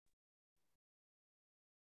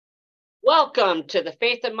Welcome to the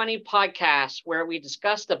Faith and Money podcast, where we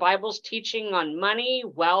discuss the Bible's teaching on money,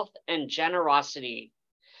 wealth, and generosity.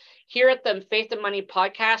 Here at the Faith and Money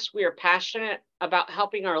podcast, we are passionate about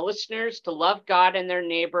helping our listeners to love God and their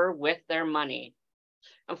neighbor with their money.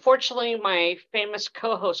 Unfortunately, my famous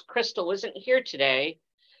co-host Crystal isn't here today,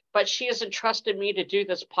 but she has entrusted me to do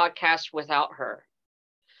this podcast without her.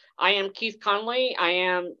 I am Keith Conley. I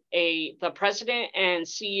am the president and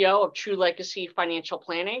CEO of True Legacy Financial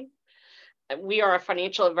Planning. We are a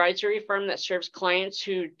financial advisory firm that serves clients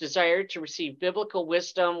who desire to receive biblical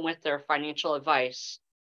wisdom with their financial advice.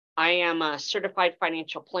 I am a certified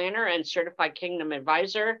financial planner and certified kingdom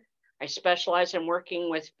advisor. I specialize in working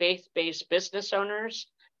with faith-based business owners,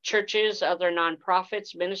 churches, other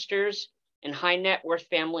nonprofits, ministers, and high net worth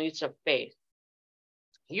families of faith.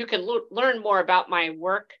 You can learn more about my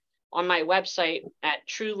work on my website at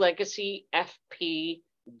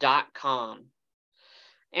truelegacyfp.com.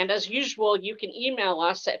 And as usual, you can email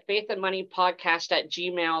us at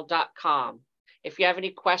faithandmoneypodcast@gmail.com. If you have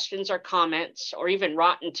any questions or comments, or even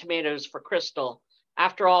rotten tomatoes for Crystal.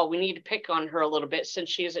 After all, we need to pick on her a little bit since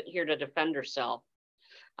she isn't here to defend herself.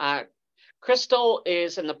 Crystal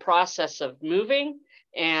is in the process of moving,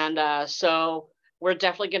 and so we're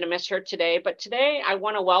definitely going to miss her today. But today I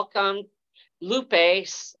want to welcome Lupe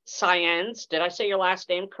Saenz. Did I say your last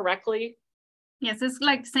name correctly? Yes, it's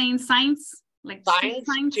like saying science. Like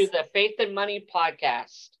Signs to the Faith and Money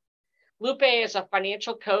podcast. Lupe is a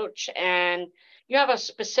financial coach, and you have a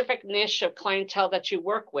specific niche of clientele that you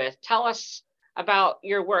work with. Tell us about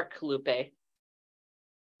your work, Lupe.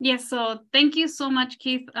 Yes, so thank you so much,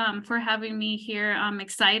 Keith, for having me here. I'm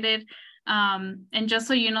excited. And just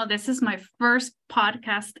so you know, this is my first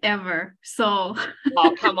podcast ever. So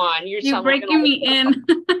oh, come on, you're breaking me in.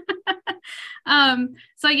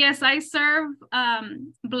 So yes, I serve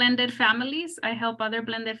blended families. I help other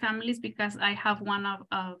blended families because I have one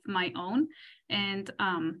of my own. And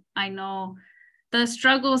I know the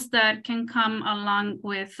struggles that can come along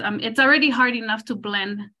with, it's already hard enough to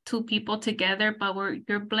blend two people together, but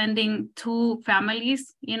you're blending two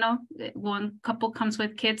families, you know, one couple comes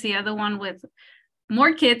with kids, the other one with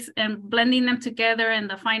more kids, and blending them together and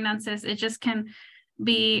the finances, it just can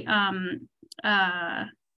be,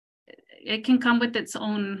 it can come with its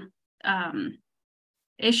own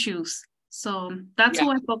issues. So that's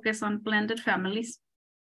why I focus on blended families.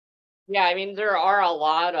 Yeah, I mean, there are a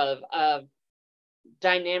lot of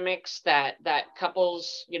dynamics that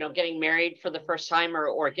couples, you know, getting married for the first time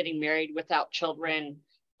or getting married without children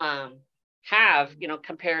have, you know,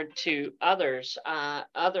 compared to other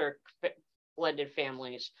blended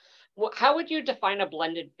families. How would you define a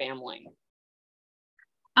blended family?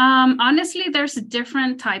 Honestly, there's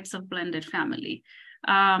different types of blended family.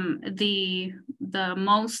 The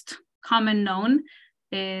most common known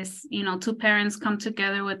is, you know, two parents come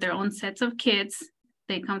together with their own sets of kids.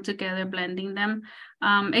 They come together, blending them.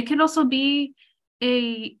 It could also be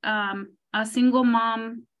a single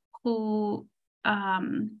mom who's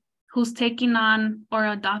taking on or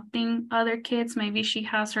adopting other kids. Maybe she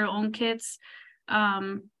has her own kids.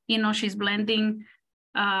 You know, she's blending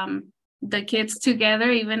the kids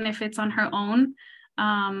together, even if it's on her own,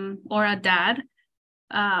 or a dad.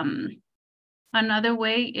 Another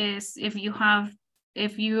way is if you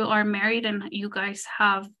are married and you guys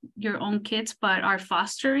have your own kids but are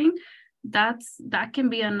fostering, that can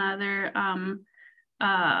be another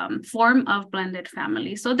form of blended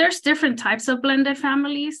family. So there's different types of blended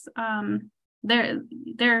families. They're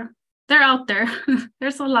out there.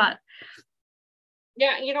 There's a lot.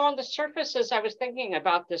 Yeah, you know, on the surface, as I was thinking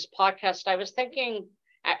about this podcast, I was thinking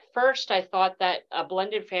at first, I thought that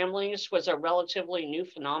blended families was a relatively new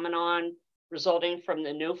phenomenon resulting from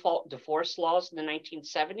the no-fault divorce laws in the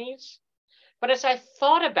 1970s. But as I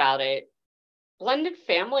thought about it, blended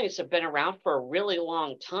families have been around for a really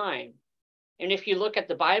long time. And if you look at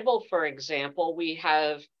the Bible, for example, we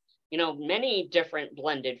have, you know, many different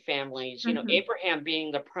blended families, you know, Abraham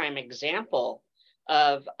being the prime example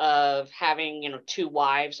of having, you know, two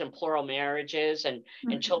wives and plural marriages and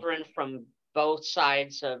children from both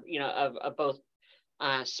sides of, you know, of both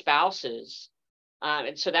spouses.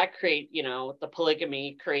 And so that you know, the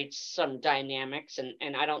polygamy creates some dynamics,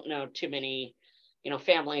 and I don't know too many, you know,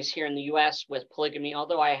 families here in the US with polygamy,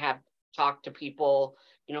 although I have talked to people,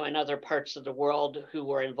 you know, in other parts of the world who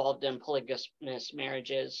were involved in polygamous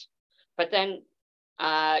marriages. But then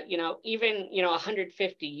you know, even, you know,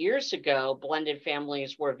 150 years ago, blended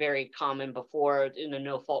families were very common before in the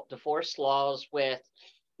no-fault divorce laws with,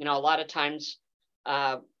 you know, a lot of times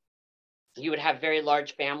you would have very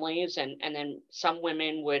large families and then some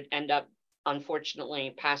women would end up,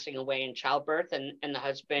 unfortunately, passing away in childbirth and the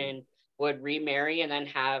husband would remarry and then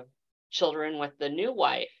have children with the new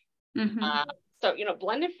wife. So,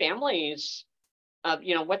 blended families,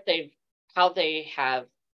 how they have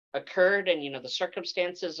occurred and, the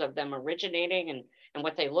circumstances of them originating and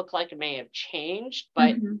what they look like may have changed,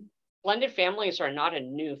 but blended families are not a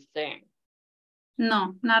new thing.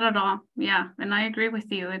 No, not at all. Yeah. And I agree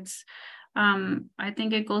with you. It's, I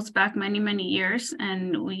think it goes back many, many years,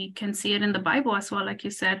 and we can see it in the Bible as well, like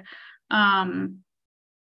you said.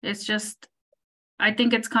 It's just, I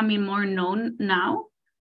think it's coming more known now.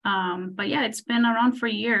 But yeah, it's been around for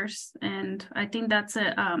years. And I think that's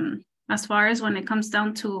it. As far as when it comes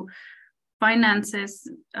down to finances,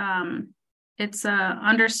 it's a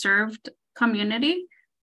underserved community.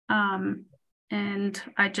 And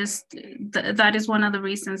I just, that is one of the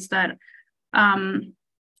reasons that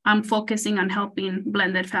I'm focusing on helping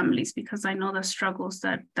blended families, because I know the struggles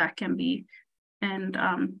that can be. And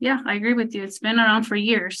yeah, I agree with you. It's been around for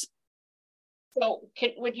years. So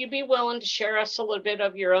would you be willing to share us a little bit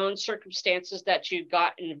of your own circumstances that you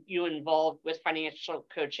got you involved with financial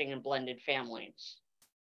coaching and blended families?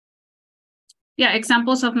 Yeah,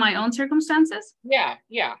 examples of my own circumstances? Yeah.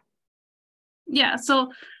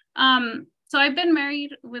 So I've been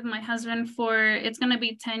married with my husband it's going to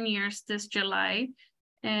be 10 years this July.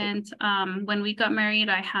 And when we got married,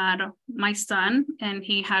 I had my son and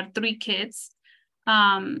he had 3 kids.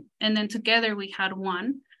 And then together we had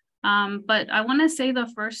 1. But I want to say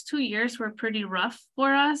the first 2 years were pretty rough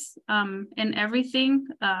for us in everything,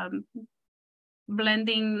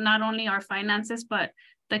 blending not only our finances, but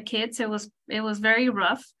the kids. It was very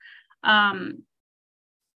rough.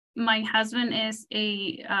 My husband is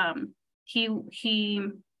he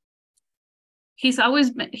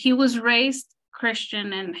was raised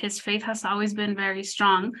Christian, and his faith has always been very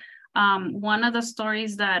strong. One of the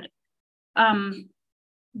stories that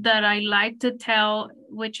I like to tell,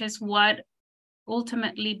 which is what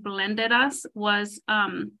ultimately blended us, was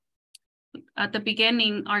at the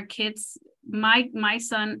beginning, our kids, my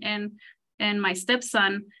son and my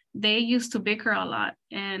stepson, they used to bicker a lot,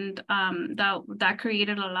 and that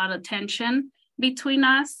created a lot of tension between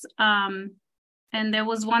us. And there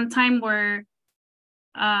was one time where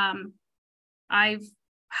I've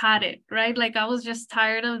had it, right? Like, I was just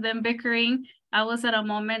tired of them bickering. I was at a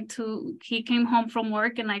moment he came home from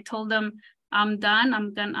work and I told him, I'm done.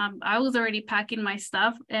 I was already packing my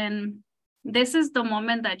stuff. And this is the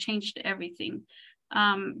moment that changed everything.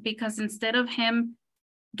 Because instead of him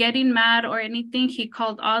getting mad or anything, he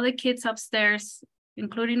called all the kids upstairs,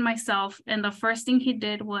 including myself. And the first thing he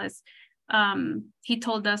did was, he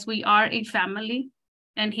told us we are a family.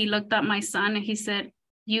 And he looked at my son and he said,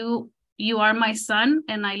 you are my son,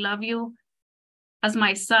 and I love you as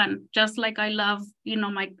my son, just like I love,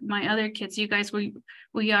 my other kids. You guys, we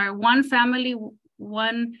are one family,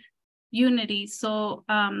 one unity. So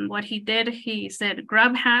what he did, he said,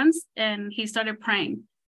 grab hands, and he started praying.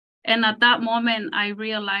 And at that moment, I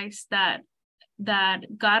realized that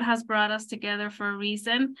God has brought us together for a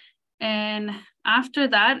reason. And after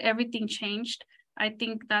that, everything changed. I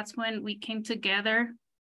think that's when we came together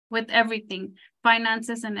with everything,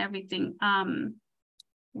 finances and everything.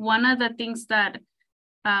 One of the things that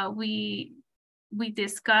we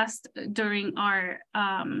discussed during our,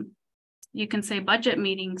 you can say, budget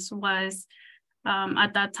meetings was,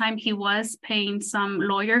 at that time he was paying some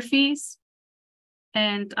lawyer fees.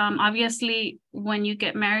 And obviously when you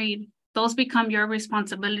get married, those become your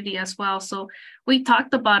responsibility as well. So we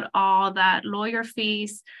talked about all that, lawyer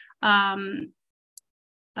fees, child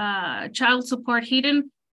support.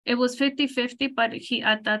 It was 50-50, but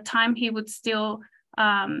at that time he would still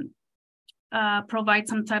provide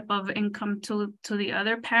some type of income to the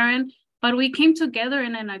other parent. But we came together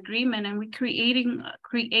in an agreement, and we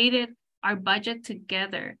created our budget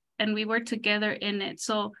together, and we were together in it.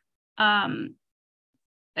 So and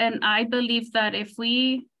I believe that if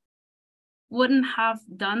we wouldn't have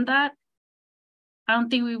done that, I don't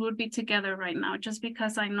think we would be together right now, just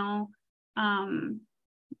because I know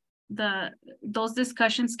those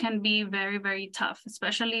discussions can be very, very tough,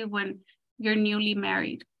 especially when you're newly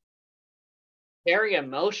married. Very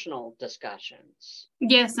emotional discussions.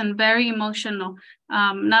 Yes, and very emotional.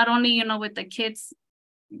 Not only, with the kids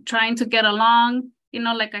trying to get along,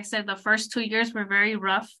 like I said, the first 2 years were very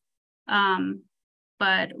rough.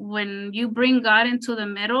 But when you bring God into the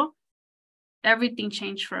middle, everything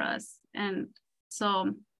changed for us. And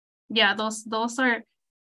so, yeah, those are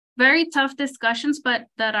very tough discussions, but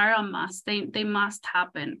that are a must. They must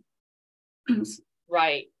happen.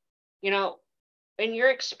 Right. In your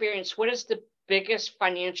experience, what is the biggest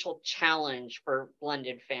financial challenge for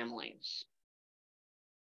blended families?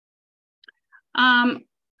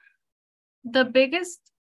 the biggest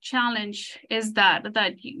challenge is that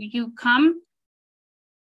you come,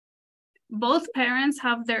 both parents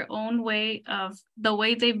have their own way of the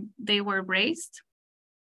way they were raised,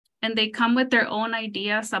 and they come with their own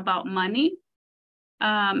ideas about money.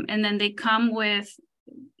 And then they come with,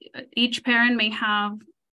 each parent may have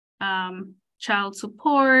child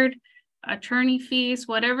support, attorney fees,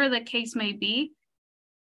 whatever the case may be.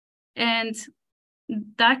 And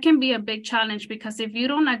that can be a big challenge, because if you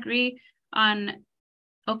don't agree on,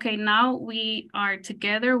 okay, now we are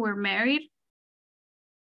together, we're married,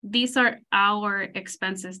 these are our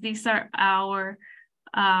expenses, these are our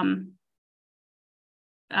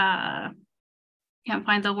can't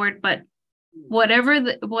find the word, but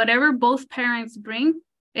whatever both parents bring,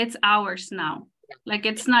 it's ours now. Like,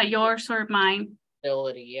 it's not yours or mine.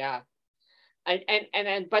 Yeah.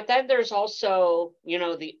 But then there's also,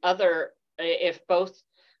 the other, if both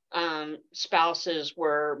spouses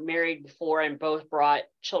were married before and both brought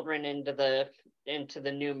children into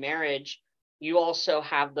the new marriage, you also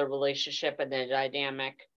have the relationship and the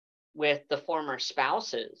dynamic with the former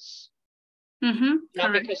spouses.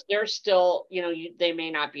 Because they're still, they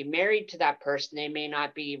may not be married to that person, they may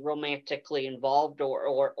not be romantically involved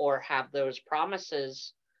or have those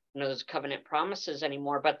promises, those covenant promises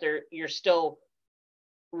anymore, but you're still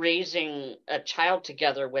raising a child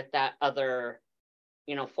together with that other,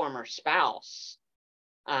 former spouse.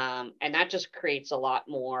 And that just creates a lot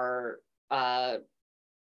more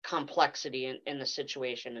complexity in the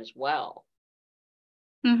situation as well.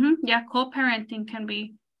 Yeah, co-parenting can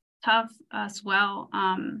be tough as well.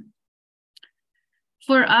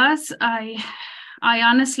 For us, I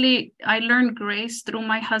honestly, I learned grace through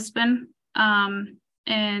my husband.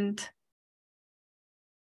 And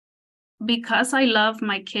because I love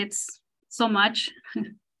my kids so much,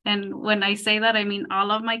 and when I say that, I mean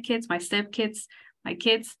all of my kids, my stepkids, my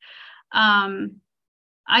kids,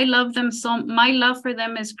 I love them so, my love for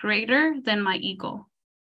them is greater than my ego.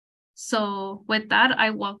 So with that,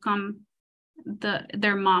 I welcome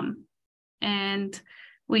their mom, and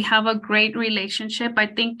we have a great relationship. I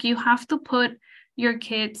think you have to put your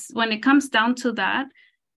kids, when it comes down to that,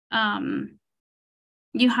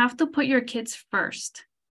 you have to put your kids first,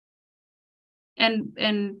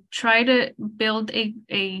 and try to build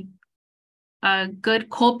a good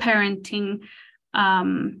co-parenting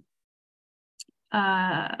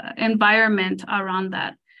environment around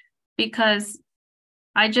that, because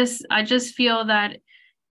I just feel that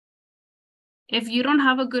if you don't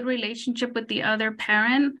have a good relationship with the other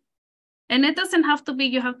parent, and it doesn't have to be,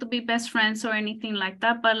 you have to be best friends or anything like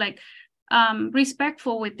that, but like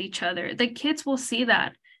respectful with each other, the kids will see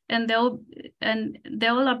that, and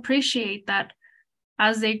they'll appreciate that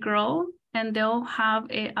as they grow, and they'll have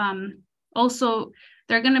a also,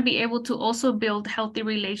 they're going to be able to also build healthy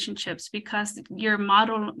relationships because you're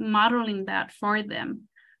modeling that for them.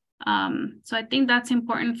 So I think that's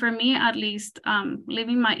important for me, at least,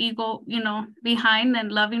 leaving my ego, behind,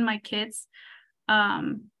 and loving my kids,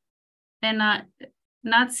 and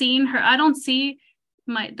not seeing her. I don't see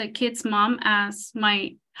the kid's mom as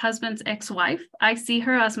my husband's ex-wife. I see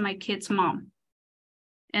her as my kid's mom,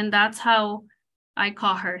 and that's how I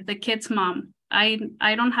call her, the kid's mom. I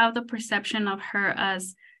don't have the perception of her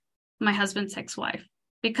as my husband's ex-wife,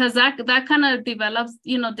 because that kind of develops,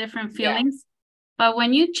 different feelings. Yeah. But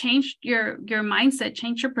when you change your mindset,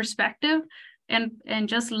 change your perspective, and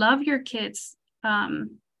just love your kids,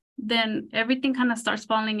 then everything kind of starts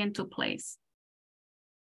falling into place.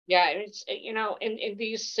 Yeah, it's, in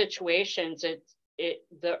these situations,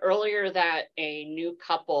 the earlier that a new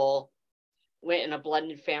couple in a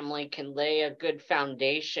blended family can lay a good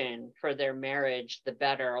foundation for their marriage, the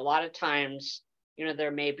better. A lot of times,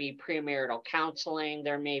 there may be premarital counseling,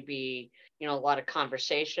 there may be, a lot of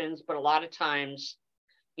conversations, but a lot of times,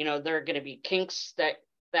 there are going to be kinks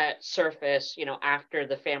that surface, after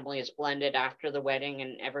the family is blended, after the wedding,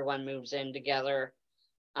 and everyone moves in together.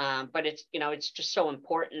 But it's, it's just so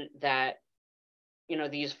important that,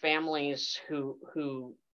 these families who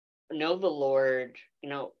know the Lord,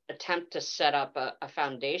 attempt to set up a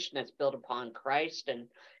foundation that's built upon Christ.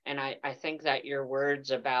 And I think that your words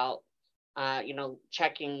about,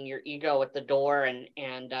 checking your ego at the door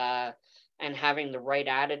and having the right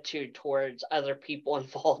attitude towards other people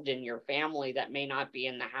involved in your family that may not be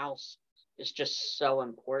in the house is just so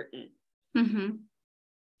important. Mm-hmm.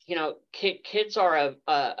 Kids are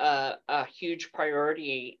a huge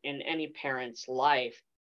priority in any parent's life.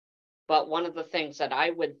 But one of the things that I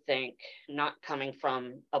would think, not coming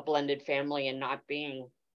from a blended family and not being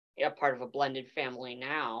a part of a blended family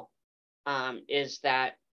now, is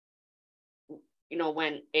that,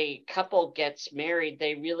 when a couple gets married,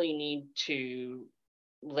 they really need to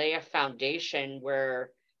lay a foundation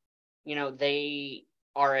where, they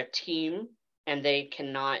are a team and they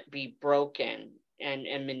cannot be broken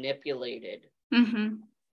and manipulated. Mm-hmm.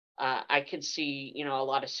 I could see, a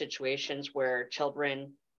lot of situations where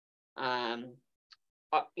children, have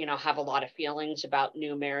a lot of feelings about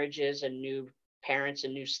new marriages and new parents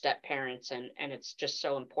and new step parents. And it's just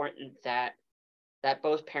so important that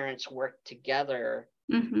both parents work together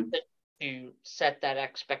Mm-hmm. to set that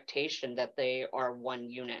expectation that they are one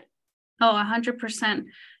unit. Oh, 100%.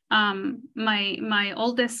 My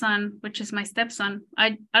oldest son, which is my stepson,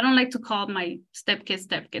 I don't like to call my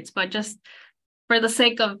stepkids, but just for the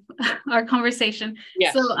sake of our conversation.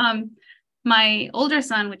 Yes. So my older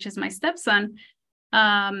son, which is my stepson,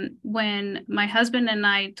 when my husband and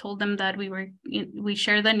I told them that we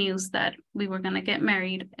shared the news that we were going to get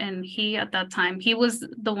married, and he, at that time, he was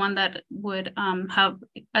the one that would have,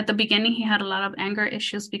 at the beginning, he had a lot of anger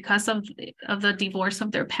issues because of the divorce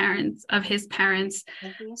of his parents.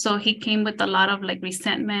 Mm-hmm. So he came with a lot of like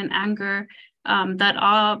resentment, anger, that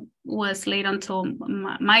all was laid onto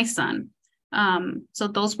my son. So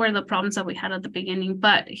those were the problems that we had at the beginning.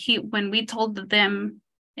 But when we told them,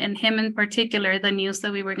 and him in particular, the news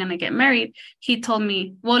that we were going to get married, he told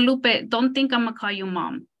me, well, Lupe, don't think I'm going to call you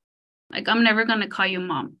mom. Like, I'm never going to call you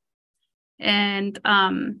mom. And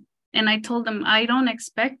I told him, I don't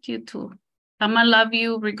expect you to. I'm going to love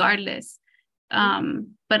you regardless.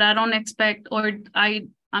 But I don't expect, or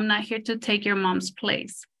I'm not here to take your mom's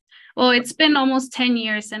place. Well, it's been almost 10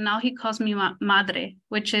 years, and now he calls me madre,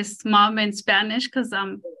 which is mom in Spanish, because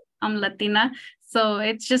I'm Latina. So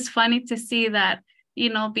it's just funny to see that,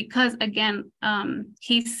 because again,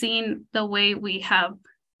 he's seen the way we have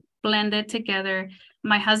blended together.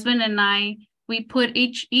 My husband and I, we put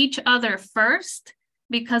each other first,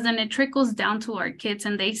 because then it trickles down to our kids,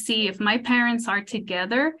 and they see if my parents are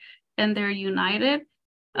together and they're united,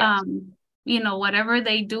 yes. Whatever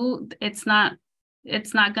they do, it's not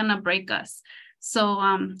gonna break us. So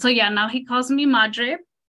yeah, now he calls me madre.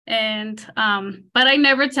 And but I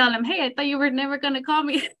never tell him, hey, I thought you were never gonna call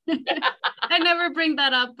me. I never bring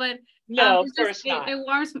that up, but no, of course not.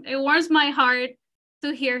 It warms my heart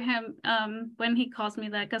to hear him when he calls me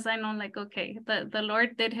that, because I know, like, okay, the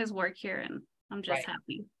Lord did his work here, and I'm just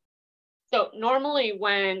happy. So normally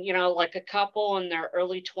when, like a couple in their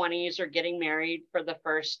early 20s are getting married for the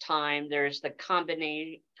first time, there's the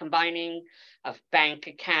combining of bank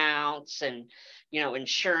accounts and,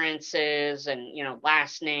 insurances and,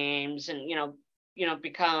 last names and,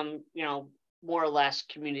 become, more or less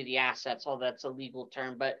community assets. All that's a legal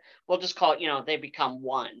term, but we'll just call it, they become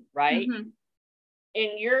one, right? Mm-hmm.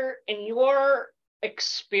 In your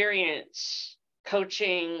experience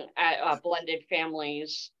coaching at blended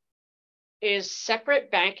families, is separate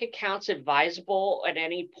bank accounts advisable at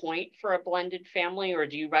any point for a blended family, or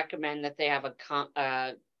do you recommend that they have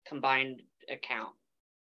a combined account?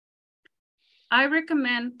 I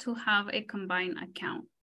recommend to have a combined account,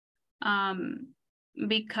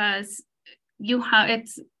 because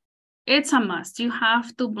it's a must. You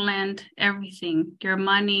have to blend everything. Your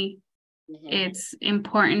money, mm-hmm. It's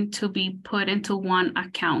important to be put into one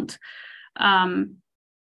account.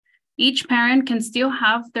 Each parent can still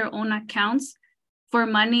have their own accounts for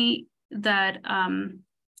money that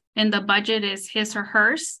in the budget is his or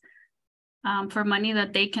hers, for money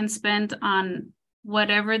that they can spend on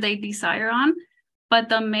whatever they desire on. But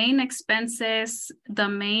the main expenses,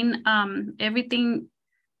 everything,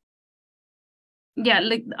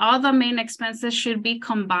 like all the main expenses should be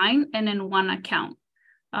combined and in one account.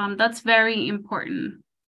 That's very important.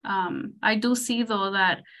 I do see, though,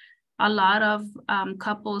 that a lot of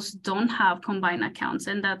couples don't have combined accounts,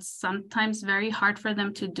 and that's sometimes very hard for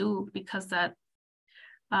them to do, because that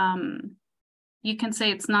you can say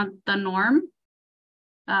it's not the norm.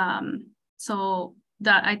 So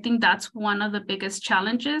that, I think that's one of the biggest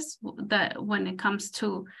challenges that when it comes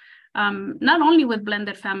to not only with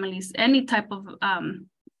blended families, any type of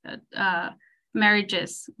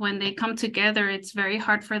marriages, when they come together, it's very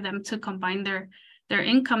hard for them to combine their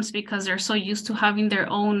incomes, because they're so used to having their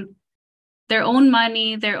own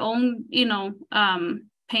money, their own,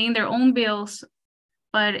 paying their own bills.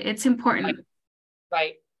 But it's important.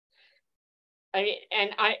 Right.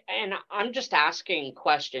 I'm just asking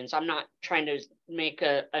questions. I'm not trying to make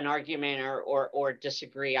an argument or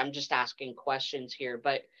disagree. I'm just asking questions here.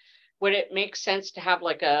 But would it make sense to have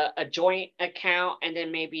like a joint account and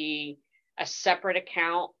then maybe a separate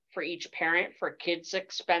account for each parent for kids'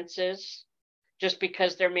 expenses? Just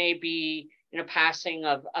because there may be, passing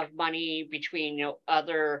of money between,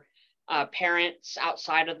 other parents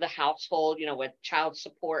outside of the household, with child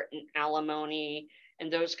support and alimony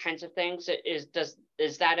and those kinds of things?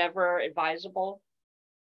 Is that ever advisable?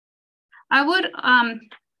 I would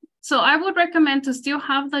so I would recommend to still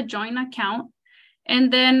have the joint account.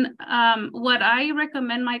 And then what I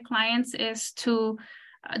recommend my clients is to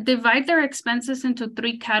divide their expenses into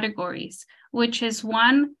 3 categories, which is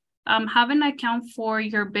one, have an account for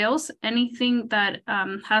your bills, anything that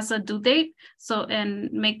has a due date,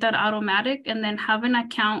 and make that automatic, and then have an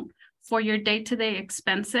account for your day-to-day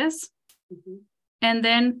expenses, and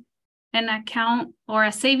then an account or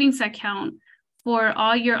a savings account for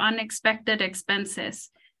all your unexpected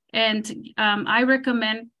expenses. And I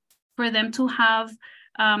recommend for them to have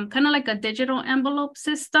kind of like a digital envelope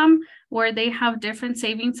system where they have different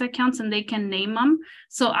savings accounts and they can name them.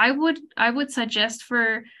 So I would suggest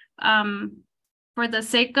for the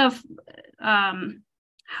sake of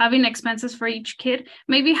having expenses for each kid,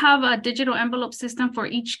 maybe have a digital envelope system for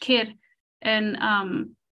each kid, and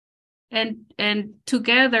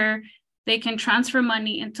together they can transfer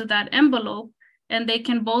money into that envelope, and they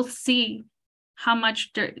can both see how much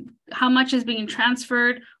is being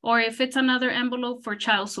transferred, or if it's another envelope for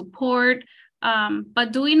child support.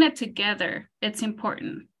 But doing it together, it's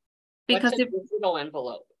important. Because What's a digital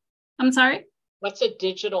envelope? I'm sorry? What's a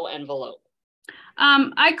digital envelope?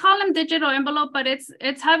 I call them digital envelope, but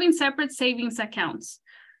it's having separate savings accounts.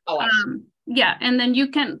 Oh, I see. Yeah, and then you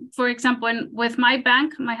can, for example, with my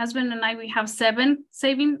bank, my husband and I, we have 7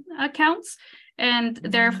 saving accounts, and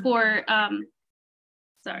therefore,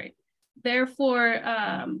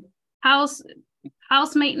 house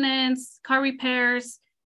maintenance, car repairs,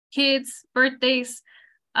 kids, birthdays.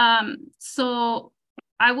 So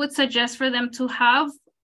I would suggest for them to have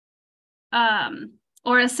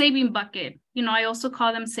or a saving bucket. I also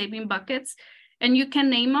call them saving buckets, and you can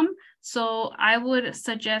name them. So I would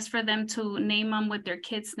suggest for them to name them with their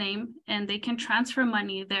kid's name, and they can transfer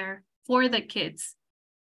money there for the kids.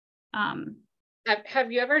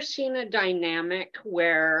 Have you ever seen a dynamic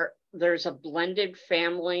where there's a blended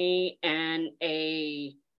family and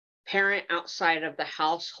a parent outside of the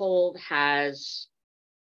household has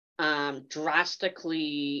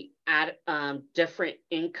drastically different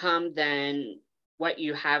income than what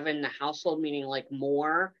you have in the household, meaning like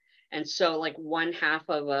more? And so like one half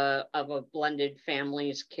of a blended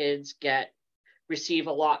family's kids receive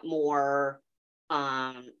a lot more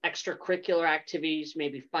extracurricular activities,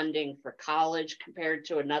 maybe funding for college compared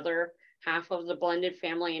to another half of the blended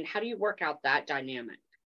family. And how do you work out that dynamic?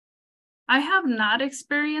 I have not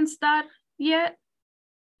experienced that yet.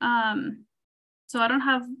 So I don't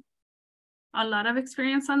have a lot of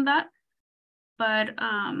experience on that, but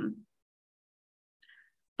I'm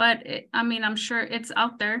sure it's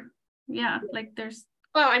out there. Yeah, like there's.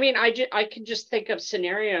 Well, I can just think of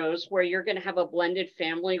scenarios where you're going to have a blended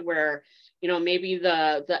family where, maybe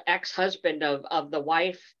the ex-husband of the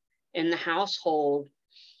wife in the household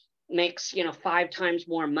makes, 5 times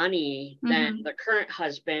more money than the current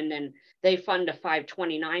husband, and they fund a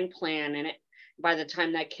 529 plan, and by the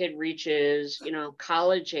time that kid reaches,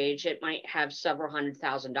 college age, it might have several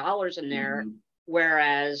 $100,000 in there,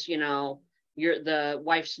 whereas, the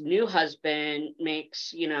wife's new husband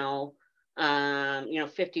makes,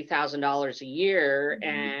 $50,000 a year,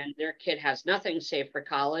 and their kid has nothing saved for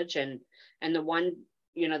college, and the one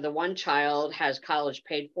child has college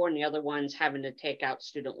paid for, and the other one's having to take out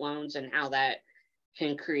student loans, and how that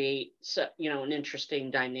can create, an interesting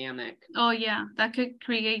dynamic. Oh yeah, that could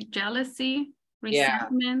create jealousy,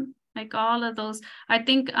 resentment, like all of those. I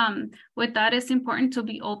think with that, it's important to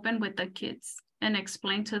be open with the kids and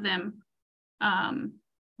explain to them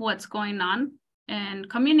what's going on, and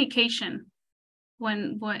communication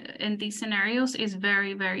when in these scenarios is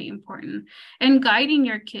very, very important, and guiding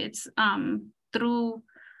your kids through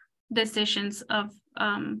decisions of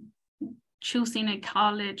choosing a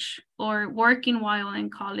college or working while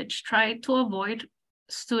in college. Try to avoid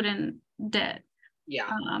student debt,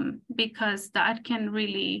 because that can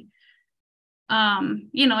really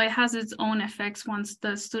it has its own effects once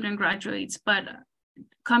the student graduates, but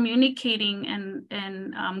communicating and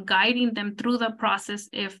guiding them through the process,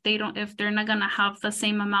 if they're not going to have the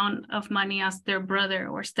same amount of money as their brother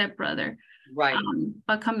or stepbrother, right?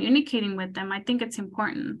 But communicating with them, I think it's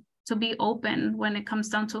important to be open when it comes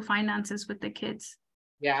down to finances with the kids.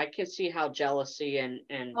 Yeah, I can see how jealousy and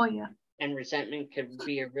resentment could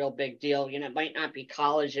be a real big deal. It might not be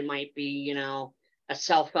college, it might be, a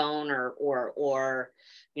cell phone or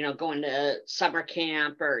going to summer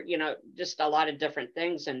camp, or, just a lot of different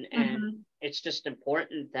things. And it's just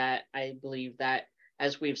important that I believe that,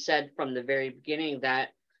 as we've said from the very beginning,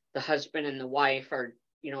 that the husband and the wife are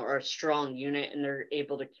are a strong unit and they're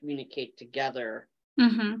able to communicate together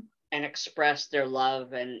Mm-hmm. and express their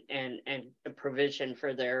love and provision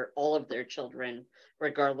for all of their children,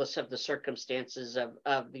 regardless of the circumstances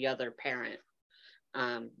of the other parent.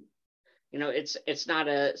 It's not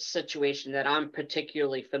a situation that I'm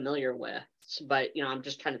particularly familiar with, but I'm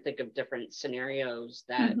just trying to think of different scenarios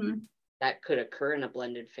that Mm-hmm. that could occur in a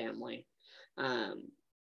blended family.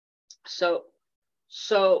 So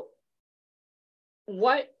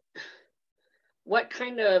what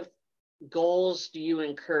kind of goals do you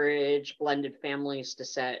encourage blended families to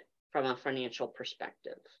set from a financial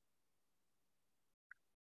perspective?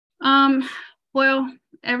 Well,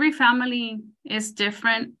 every family is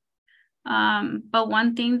different. But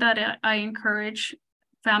one thing that I encourage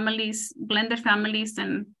families, blended families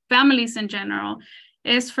and families in general,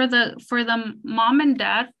 is for the mom and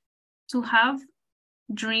dad to have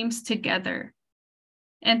dreams together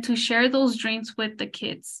and to share those dreams with the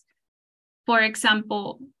kids. For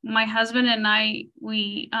example, my husband and I,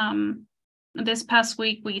 we this past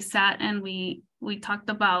week we sat and we talked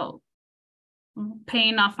about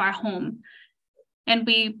paying off our home. And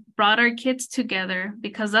we brought our kids together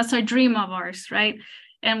because that's a dream of ours, right?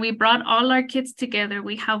 And we brought all our kids together.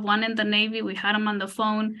 We have one in the Navy. We had him on the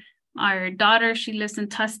phone. Our daughter, she lives in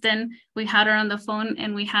Tustin. We had her on the phone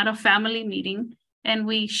and we had a family meeting and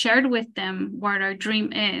we shared with them what our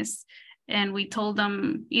dream is. And we told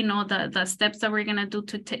them, the steps that we're going to do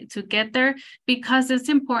to get there, because it's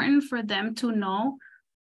important for them to know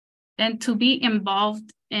and to be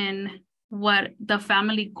involved in what the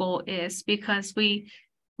family goal is, because we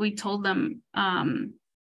told them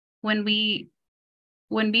when we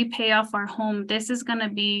pay off our home, this is going to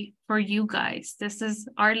be for you guys. This is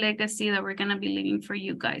our legacy that we're going to be leaving for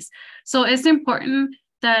you guys. So it's important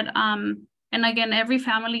that and again, every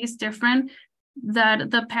family is different,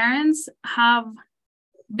 that the parents have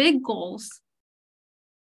big goals,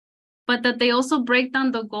 but that they also break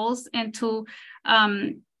down the goals into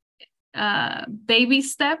baby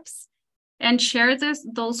steps and share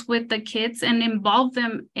those with the kids and involve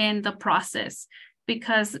them in the process,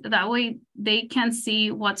 because that way they can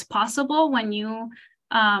see what's possible when you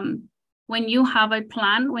have a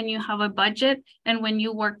plan, when you have a budget, and when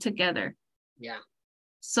you work together. Yeah.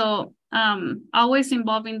 So always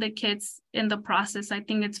involving the kids in the process, I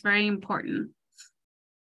think it's very important.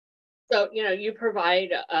 So, you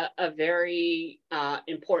provide a very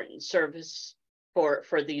important service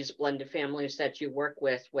for these blended families that you work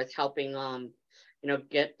with helping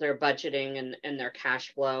get their budgeting and their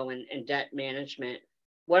cash flow and debt management.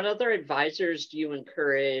 What other advisors do you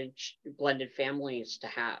encourage blended families to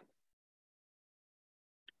have?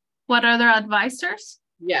 What other advisors?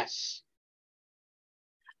 Yes.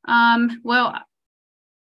 Well,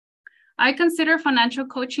 I consider financial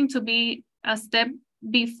coaching to be a step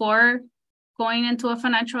before going into a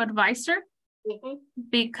financial advisor, mm-hmm.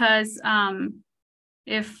 because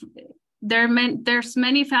if there's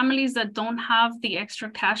many families that don't have the extra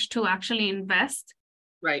cash to actually invest.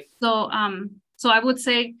 Right. So I would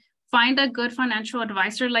say find a good financial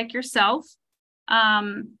advisor like yourself.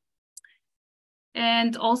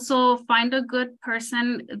 And also find a good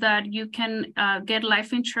person that you can get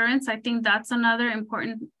life insurance. I think that's another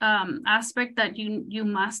important aspect that you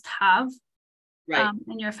must have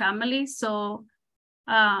in your family. So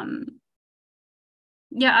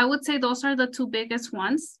yeah, I would say those are the two biggest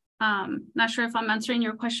ones. Not sure if I'm answering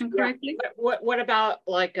your question correctly. Yeah. What about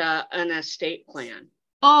like an estate plan?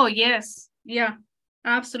 Oh, yes. Yeah,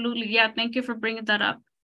 absolutely. Yeah, thank you for bringing that up.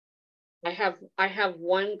 I have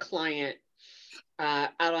one client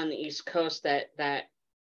out on the East Coast that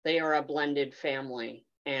they are a blended family,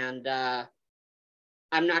 and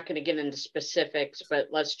I'm not going to get into specifics, but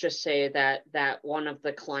let's just say that one of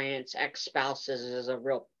the client's ex-spouses is a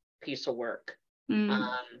real piece of work.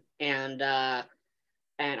 And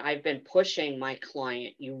I've been pushing my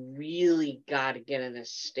client, you really got to get an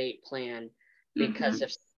estate plan, because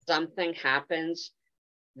if something happens,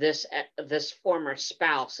 this former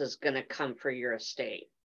spouse is going to come for your estate.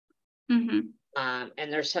 And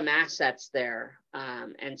there's some assets there.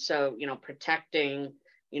 And so, protecting,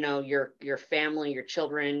 your family, your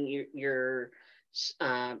children, your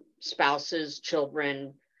spouses,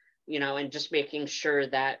 children, and just making sure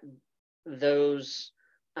that those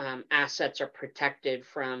assets are protected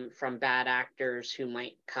from bad actors who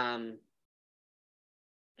might come,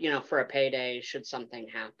 for a payday should something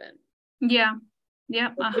happen. Yeah.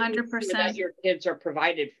 Yeah, 100%. That your kids are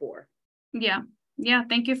provided for. Yeah. Yeah,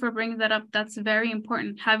 thank you for bringing that up. That's very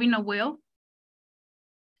important. Having a will.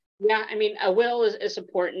 Yeah, I mean, a will is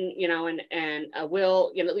important, and a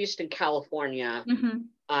will, at least in California,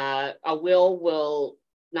 a will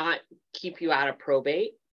not keep you out of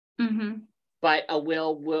probate. Mm-hmm. But a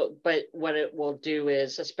will, but what it will do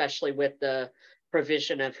is, especially with the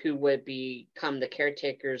provision of who would become the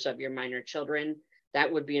caretakers of your minor children,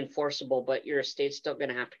 that would be enforceable, but your estate's still going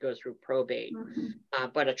to have to go through probate. Mm-hmm.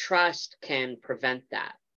 But a trust can prevent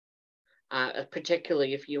that,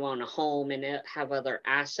 particularly if you own a home and have other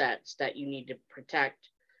assets that you need to protect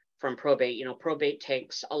from probate. Probate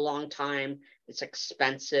takes a long time. It's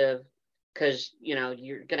expensive because,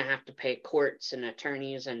 you're going to have to pay courts and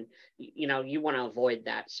attorneys, and, you want to avoid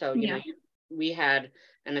that. So, we had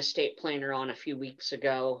an estate planner on a few weeks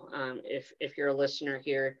ago. If you're a listener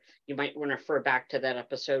here, you might want to refer back to that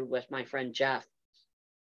episode with my friend Jeff,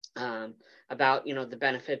 about, the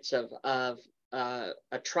benefits of a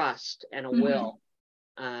trust and a will.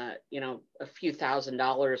 A few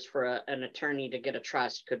 $1,000s for an attorney to get a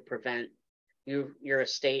trust could prevent your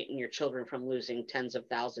estate and your children from losing tens of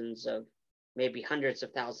thousands of, maybe hundreds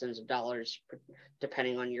of thousands of dollars,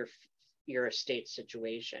 depending on your estate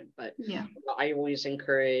situation. But I always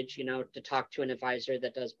encourage, to talk to an advisor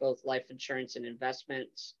that does both life insurance and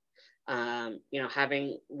investments.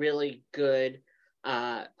 Having really good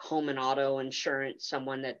home and auto insurance,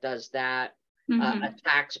 someone that does that, a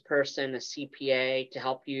tax person, a CPA to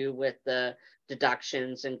help you with the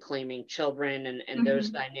deductions and claiming children and those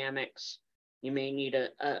dynamics. You may need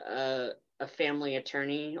a family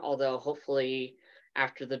attorney, although hopefully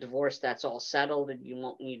after the divorce that's all settled and you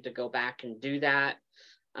won't need to go back and do that.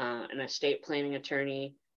 An estate planning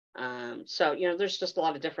attorney. So there's just a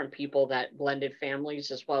lot of different people that blended families,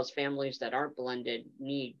 as well as families that aren't blended,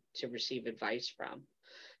 need to receive advice from.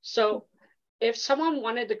 So if someone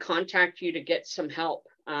wanted to contact you to get some help,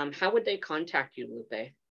 how would they contact you,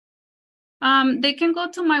 Lupe? They can go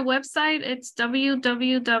to my website. It's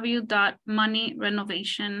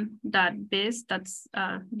www.moneyrenovation.biz. That's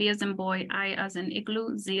B as in boy, I as in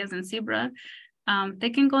igloo, Z as in zebra. They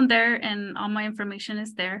can go there and all my information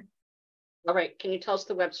is there. All right. Can you tell us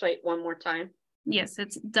the website one more time? Yes,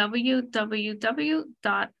 it's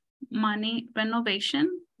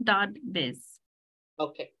www.moneyrenovation.biz.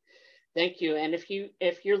 Okay. Thank you. And if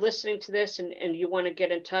you're listening to this and you want to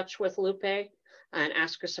get in touch with Lupe and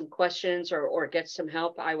ask her some questions or get some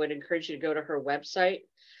help, I would encourage you to go to her website.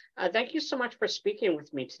 Thank you so much for speaking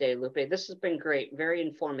with me today, Lupe. This has been great, very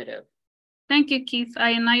informative. Thank you, Keith.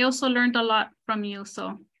 I also learned a lot from you.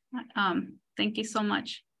 So thank you so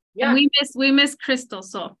much. Yeah. And we miss Crystal.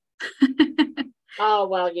 So. Oh,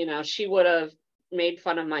 well, she would have made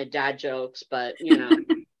fun of my dad jokes, but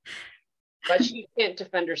but she can't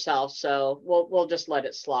defend herself, so we'll just let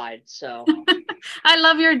it slide. So I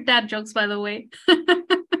love your dad jokes, by the way.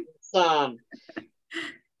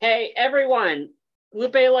 Hey, everyone,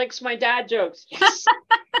 Lupe likes my dad jokes. Yes.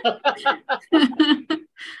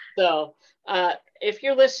 So if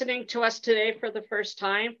you're listening to us today for the first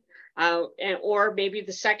time, or maybe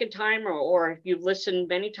the second time, or if you've listened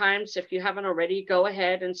many times, if you haven't already, go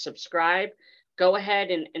ahead and subscribe. Go ahead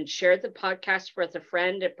and share the podcast with a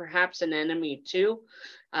friend and perhaps an enemy too,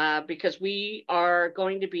 because we are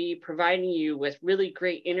going to be providing you with really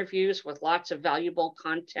great interviews with lots of valuable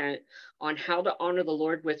content on how to honor the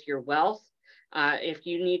Lord with your wealth. If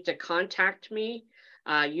you need to contact me,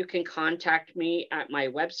 you can contact me at my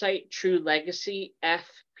website, True Legacy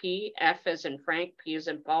FP, F as in Frank, P as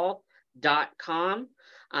in Paul.com.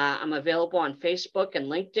 I'm available on Facebook and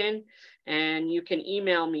LinkedIn. And you can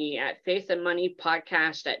email me at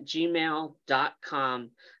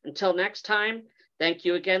faithandmoneypodcast@gmail.com. Until next time, thank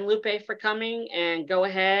you again, Lupe, for coming, and go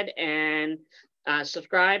ahead and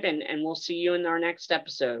subscribe, and we'll see you in our next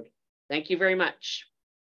episode. Thank you very much.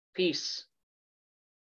 Peace.